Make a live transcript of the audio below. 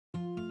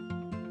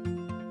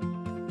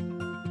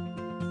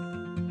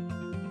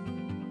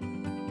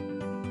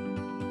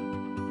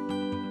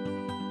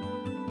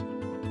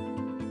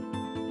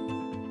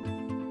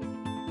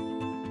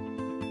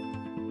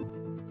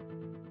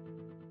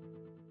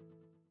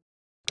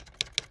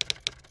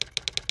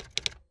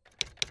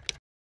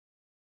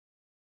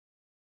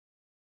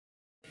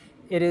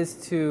It is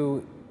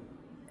to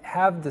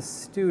have the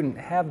student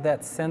have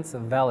that sense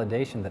of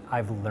validation that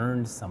I've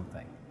learned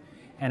something.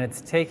 And it's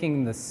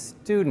taking the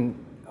student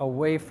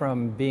away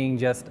from being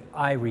just,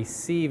 I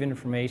receive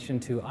information,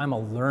 to I'm a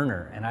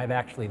learner and I've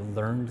actually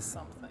learned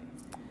something.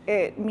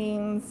 It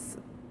means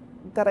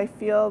that I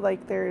feel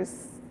like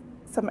there's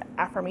some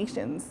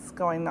affirmations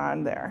going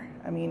on there.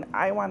 I mean,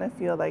 I want to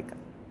feel like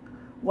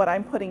what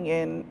I'm putting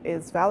in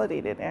is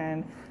validated,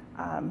 and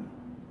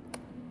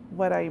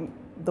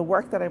the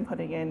work that I'm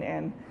putting in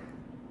and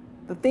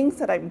the things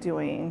that I'm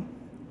doing,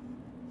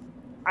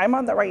 I'm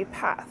on the right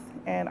path,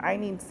 and I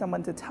need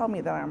someone to tell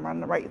me that I'm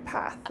on the right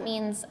path. It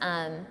means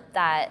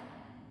that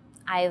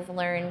I've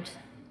learned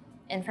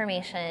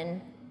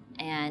information,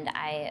 and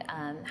I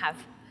have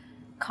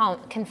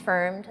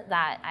confirmed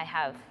that I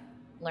have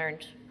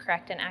learned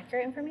correct and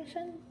accurate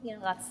information. You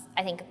know, that's,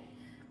 I think,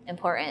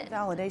 important.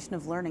 Validation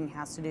of learning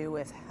has to do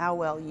with how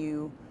well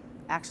you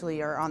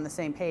actually are on the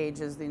same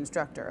page as the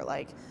instructor.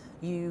 Like,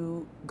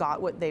 you got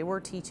what they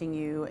were teaching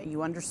you,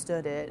 you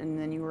understood it, and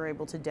then you were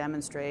able to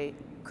demonstrate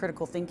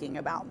critical thinking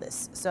about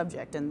this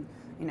subject, and,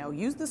 you know,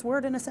 use this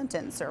word in a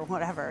sentence or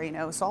whatever, you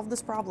know, solve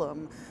this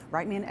problem,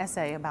 write me an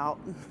essay about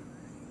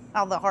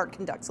how the heart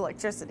conducts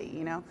electricity,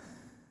 you know.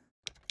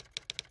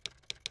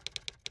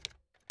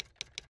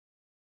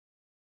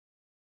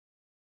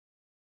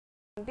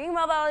 Being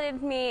well validated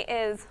to me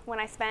is when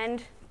I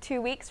spend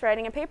 2 weeks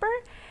writing a paper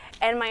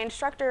and my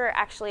instructor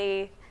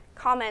actually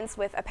comments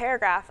with a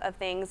paragraph of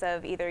things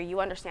of either you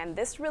understand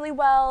this really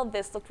well,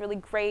 this looked really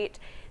great,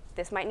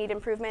 this might need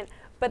improvement,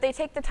 but they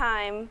take the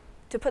time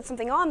to put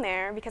something on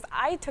there because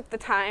I took the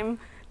time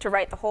to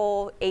write the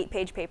whole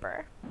 8-page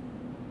paper.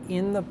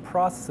 In the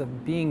process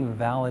of being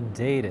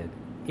validated,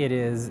 it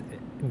is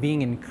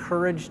being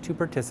encouraged to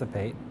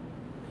participate,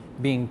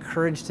 being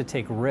encouraged to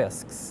take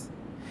risks,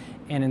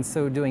 and in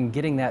so doing,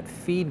 getting that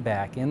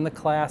feedback in the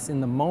class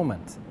in the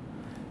moment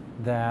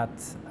that,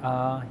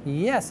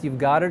 yes, you've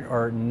got it,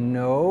 or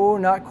no,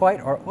 not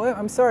quite, or oh,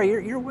 I'm sorry,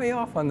 you're way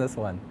off on this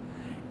one.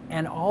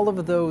 And all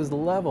of those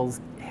levels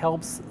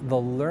helps the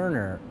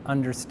learner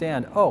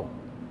understand, oh,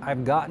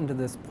 I've gotten to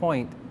this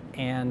point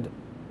and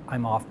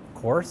I'm off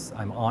course,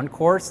 I'm on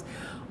course,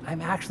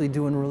 I'm actually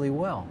doing really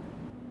well.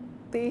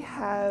 They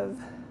have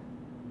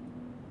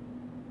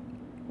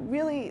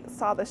really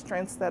saw the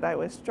strengths that I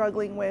was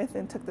struggling with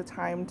and took the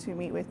time to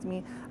meet with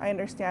me. I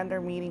understand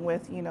they're meeting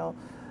with, you know,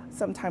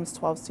 sometimes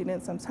 12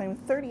 students, sometimes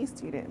 30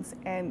 students,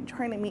 and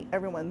trying to meet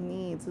everyone's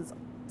needs is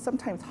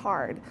sometimes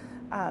hard.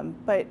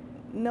 But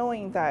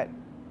knowing that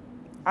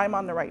I'm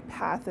on the right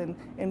path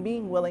and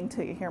being willing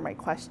to hear my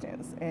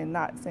questions and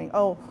not saying,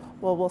 oh,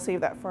 well, we'll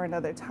save that for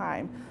another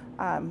time.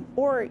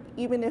 Or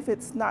even if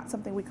it's not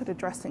something we could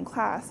address in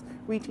class,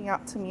 reaching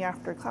out to me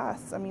after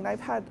class. I mean,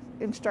 I've had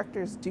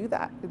instructors do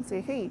that and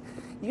say, hey,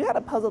 you had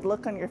a puzzled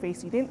look on your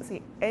face, you didn't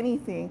say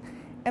anything.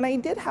 And I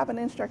did have an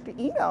instructor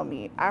email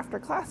me after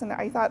class, and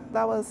I thought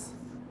that was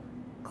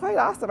quite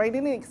awesome. I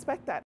didn't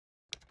expect that.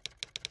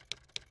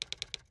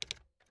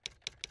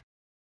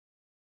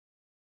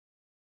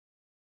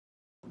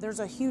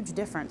 There's a huge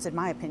difference, in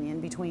my opinion,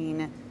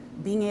 between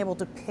being able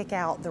to pick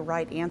out the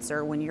right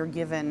answer when you're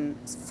given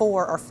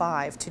 4 or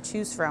 5 to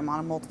choose from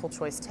on a multiple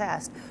choice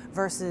test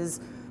versus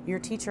your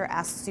teacher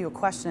asks you a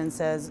question and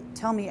says,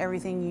 tell me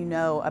everything you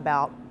know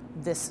about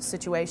this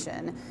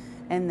situation,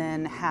 and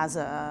then has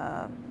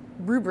a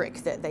rubric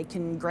that they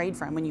can grade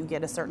from when you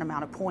get a certain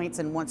amount of points,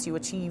 and once you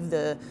achieve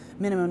the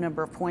minimum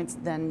number of points,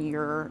 then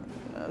you're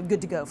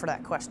good to go for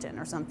that question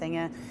or something.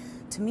 And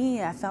to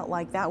me, I felt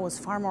like that was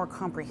far more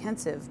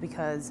comprehensive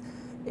because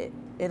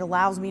it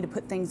allows me to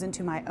put things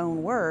into my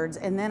own words,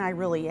 and then I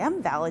really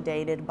am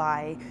validated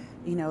by,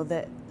 you know,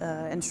 the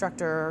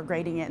instructor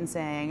grading it and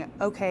saying,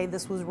 okay,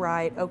 this was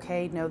right,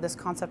 okay, no, this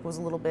concept was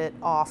a little bit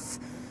off.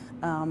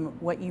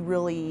 What you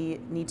really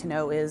need to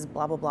know is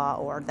blah, blah, blah,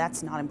 or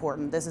that's not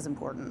important, this is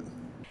important.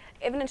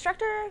 If an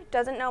instructor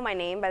doesn't know my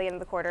name by the end of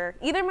the quarter,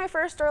 either my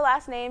first or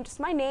last name, just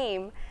my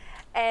name,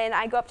 and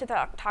I go up to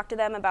talk to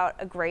them about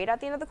a grade at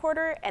the end of the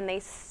quarter and they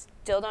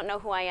still don't know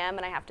who I am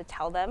and I have to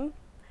tell them,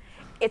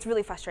 it's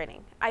really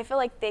frustrating. I feel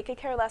like they could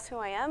care less who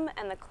I am,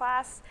 and the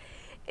class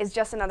is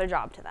just another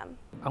job to them.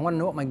 I want to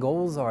know what my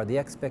goals are, the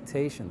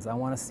expectations. I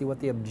want to see what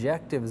the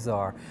objectives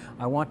are.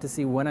 I want to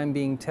see when I'm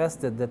being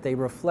tested that they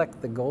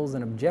reflect the goals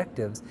and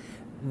objectives.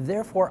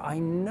 Therefore, I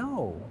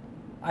know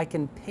I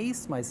can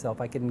pace myself,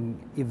 I can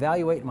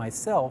evaluate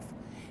myself,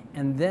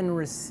 and then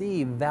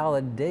receive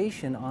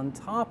validation on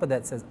top of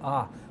that says,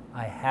 ah,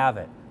 I have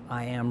it.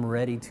 I am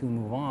ready to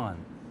move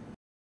on.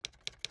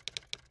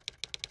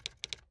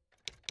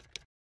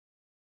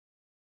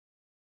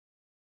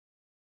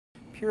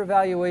 Peer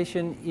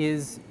evaluation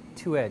is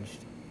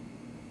two-edged.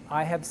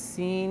 I have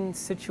seen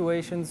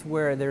situations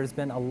where there's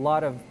been a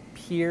lot of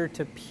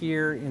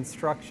peer-to-peer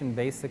instruction,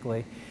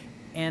 basically,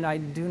 and I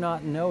do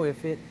not know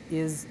if it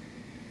is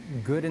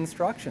good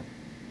instruction.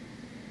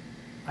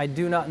 I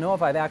do not know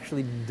if I've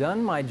actually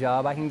done my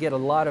job. I can get a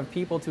lot of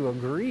people to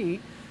agree,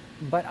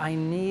 but I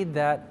need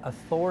that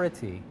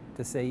authority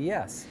to say,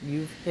 yes,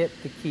 you've hit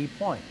the key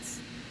points.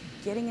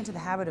 getting into the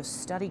habit of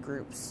study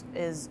groups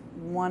is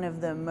one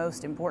of the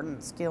most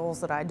important skills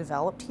that I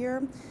developed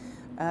here.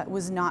 It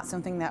was not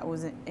something that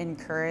was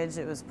encouraged.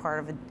 It was part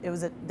of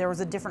there was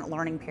a different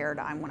learning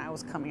paradigm when I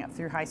was coming up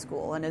through high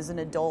school, and as an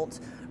adult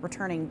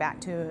returning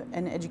back to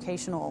an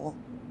educational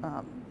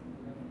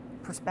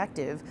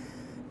perspective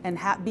and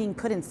being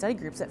put in study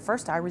groups, at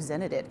first I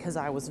resented it because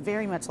I was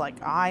very much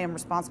like, I am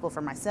responsible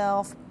for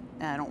myself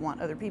and I don't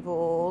want other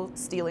people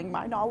stealing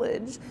my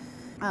knowledge.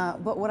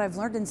 But what I've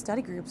learned in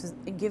study groups is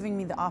giving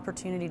me the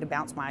opportunity to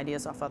bounce my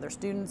ideas off other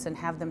students and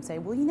have them say,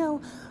 well, you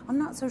know, I'm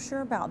not so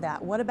sure about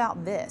that. What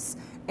about this?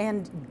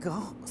 And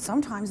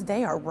sometimes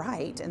they are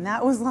right. And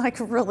that was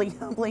like a really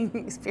humbling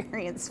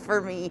experience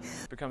for me.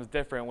 It becomes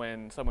different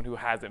when someone who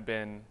hasn't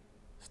been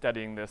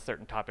studying this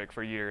certain topic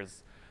for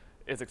years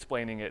is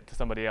explaining it to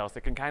somebody else.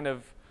 It can kind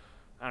of,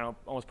 I don't know,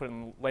 almost put it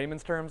in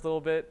layman's terms a little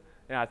bit.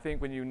 And I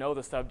think when you know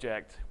the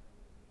subject,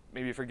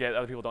 maybe you forget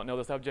other people don't know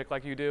the subject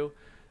like you do.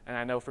 And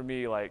I know for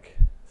me, like,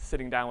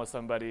 sitting down with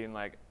somebody and,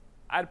 like,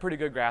 I had a pretty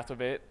good grasp of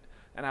it,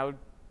 and I would,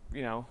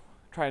 you know,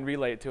 try and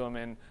relate to them,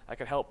 and I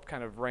could help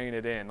kind of rein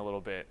it in a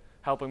little bit,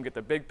 help them get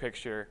the big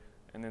picture,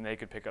 and then they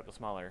could pick up the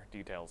smaller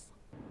details.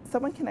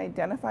 Someone can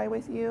identify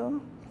with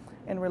you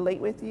and relate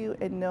with you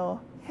and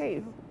know,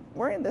 hey,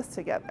 we're in this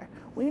together.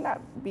 We may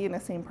not be in the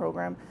same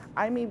program.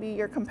 I may be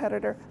your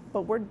competitor,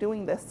 but we're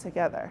doing this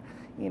together,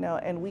 you know,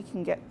 and we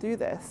can get through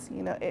this.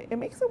 You know, it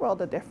makes a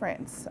world of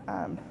difference.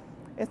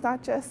 It's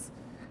not just,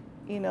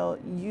 you know,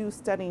 you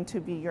studying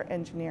to be your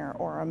engineer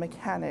or a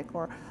mechanic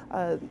or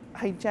a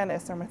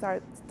hygienist or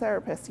a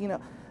therapist. You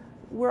know,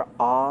 we're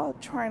all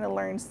trying to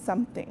learn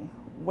something,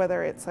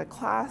 whether it's a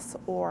class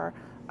or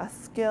a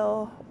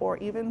skill or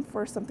even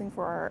for something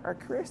for our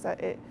career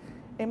set. It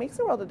makes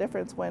a world of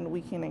difference when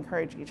we can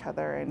encourage each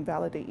other and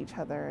validate each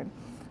other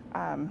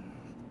and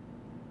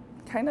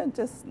kind of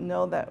just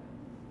know that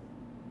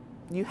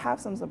you have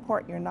some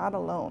support. You're not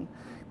alone.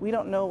 We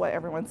don't know what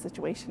everyone's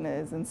situation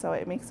is, and so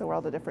it makes a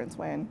world of difference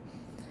when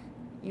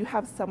you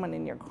have someone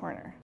in your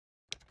corner.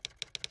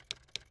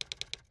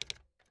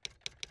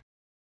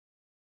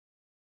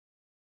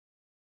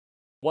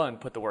 One,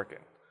 put the work in.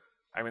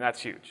 I mean,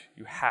 that's huge.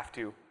 You have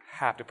to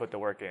put the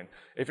work in.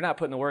 If you're not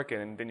putting the work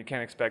in, then you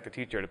can't expect the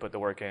teacher to put the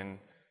work in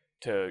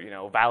to, you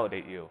know,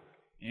 validate you.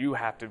 You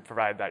have to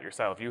provide that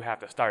yourself. You have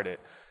to start it.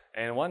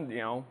 And one, you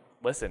know,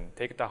 listen,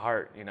 take it to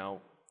heart. You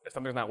know, if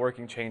something's not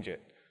working, change it.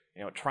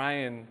 You know, try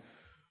and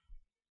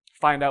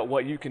find out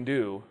what you can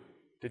do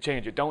to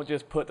change it. Don't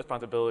just put the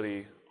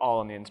responsibility all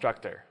on the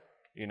instructor.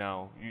 You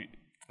know,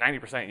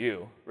 90%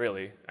 you,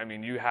 really. I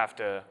mean, you have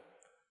to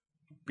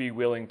be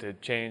willing to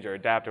change or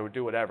adapt or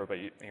do whatever, but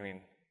you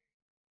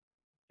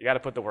got to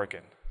put the work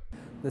in.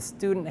 The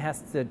student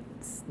has to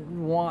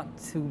want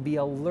to be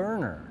a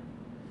learner.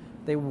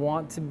 They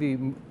want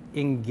to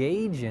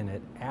engage in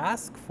it,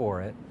 ask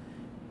for it,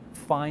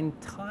 find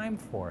time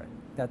for it.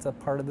 That's a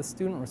part of the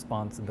student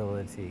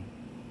responsibility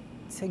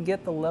to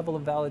get the level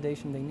of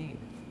validation they need.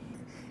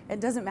 It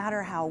doesn't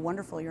matter how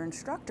wonderful your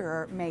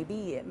instructor may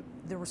be,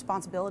 the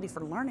responsibility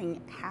for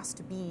learning has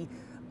to be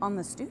on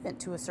the student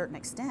to a certain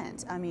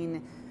extent. I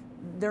mean,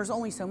 there's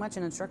only so much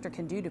an instructor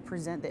can do to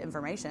present the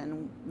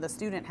information. The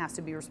student has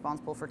to be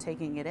responsible for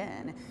taking it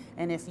in.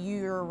 And if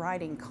you're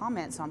writing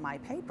comments on my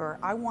paper,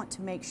 I want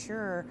to make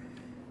sure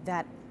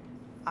that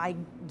I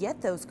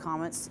get those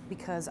comments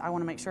because I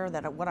want to make sure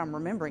that what I'm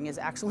remembering is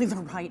actually the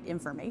right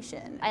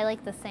information. I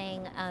like the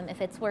saying,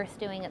 if it's worth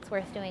doing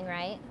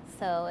right.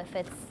 So if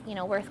it's, you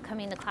know, worth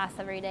coming to class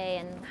every day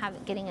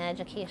and getting an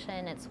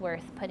education, it's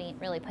worth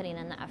really putting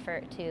in the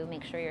effort to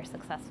make sure you're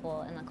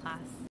successful in the class.